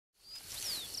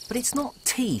But it's not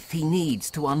teeth he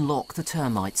needs to unlock the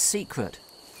termite's secret.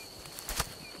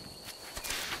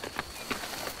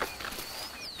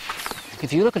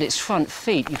 If you look at its front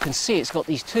feet, you can see it's got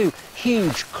these two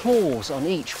huge claws on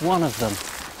each one of them,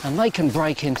 and they can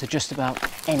break into just about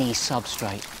any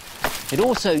substrate. It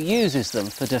also uses them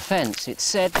for defence. It's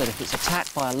said that if it's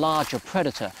attacked by a larger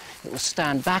predator, it will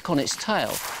stand back on its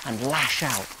tail and lash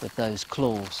out with those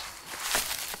claws.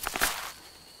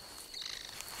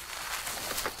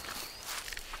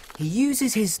 He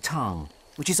uses his tongue,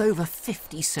 which is over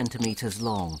 50 centimetres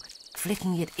long,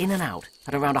 flicking it in and out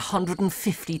at around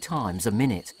 150 times a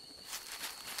minute.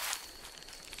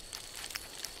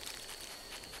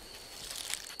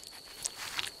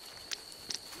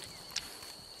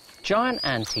 Giant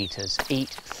anteaters eat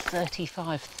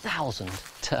 35,000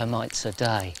 termites a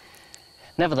day.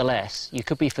 Nevertheless, you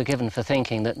could be forgiven for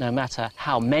thinking that no matter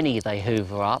how many they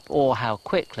hoover up or how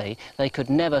quickly, they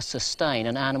could never sustain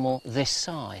an animal this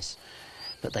size.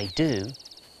 But they do.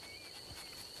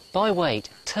 By weight,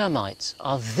 termites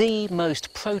are the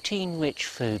most protein-rich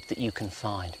food that you can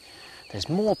find. There's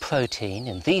more protein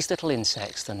in these little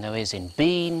insects than there is in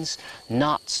beans,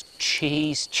 nuts,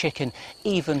 cheese, chicken,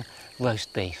 even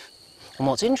roast beef. And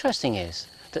what's interesting is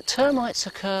that termites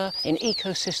occur in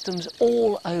ecosystems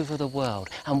all over the world,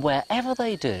 and wherever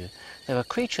they do, there are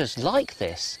creatures like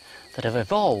this that have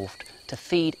evolved to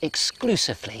feed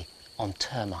exclusively on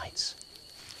termites.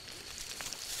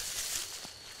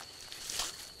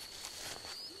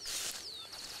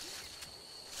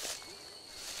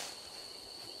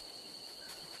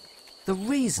 The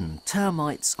reason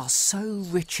termites are so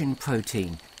rich in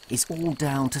protein is all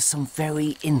down to some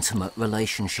very intimate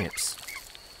relationships.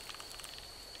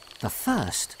 The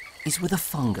first is with a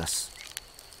fungus.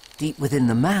 Deep within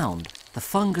the mound, the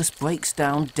fungus breaks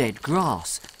down dead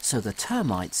grass so the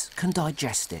termites can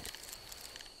digest it.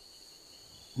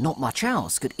 Not much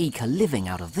else could eke a living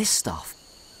out of this stuff.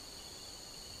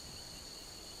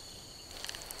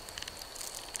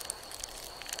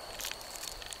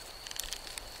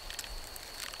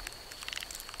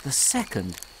 The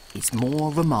second is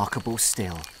more remarkable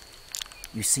still.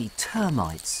 You see,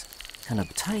 termites can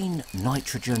obtain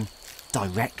nitrogen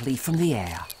directly from the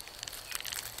air.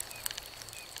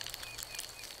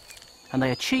 And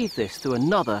they achieve this through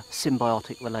another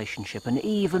symbiotic relationship, an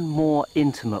even more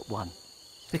intimate one.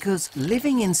 Because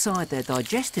living inside their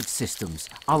digestive systems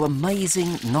are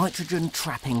amazing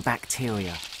nitrogen-trapping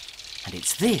bacteria. And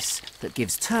it's this that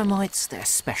gives termites their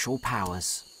special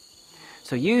powers.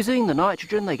 So using the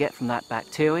nitrogen they get from that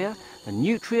bacteria, the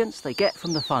nutrients they get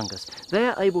from the fungus,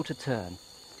 they're able to turn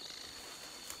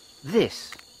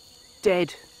this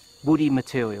dead woody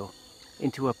material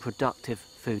into a productive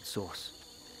food source.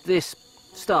 This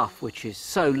stuff, which is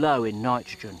so low in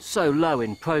nitrogen, so low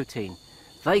in protein,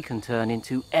 they can turn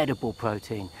into edible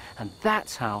protein, and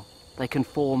that's how they can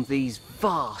form these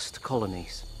vast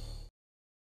colonies.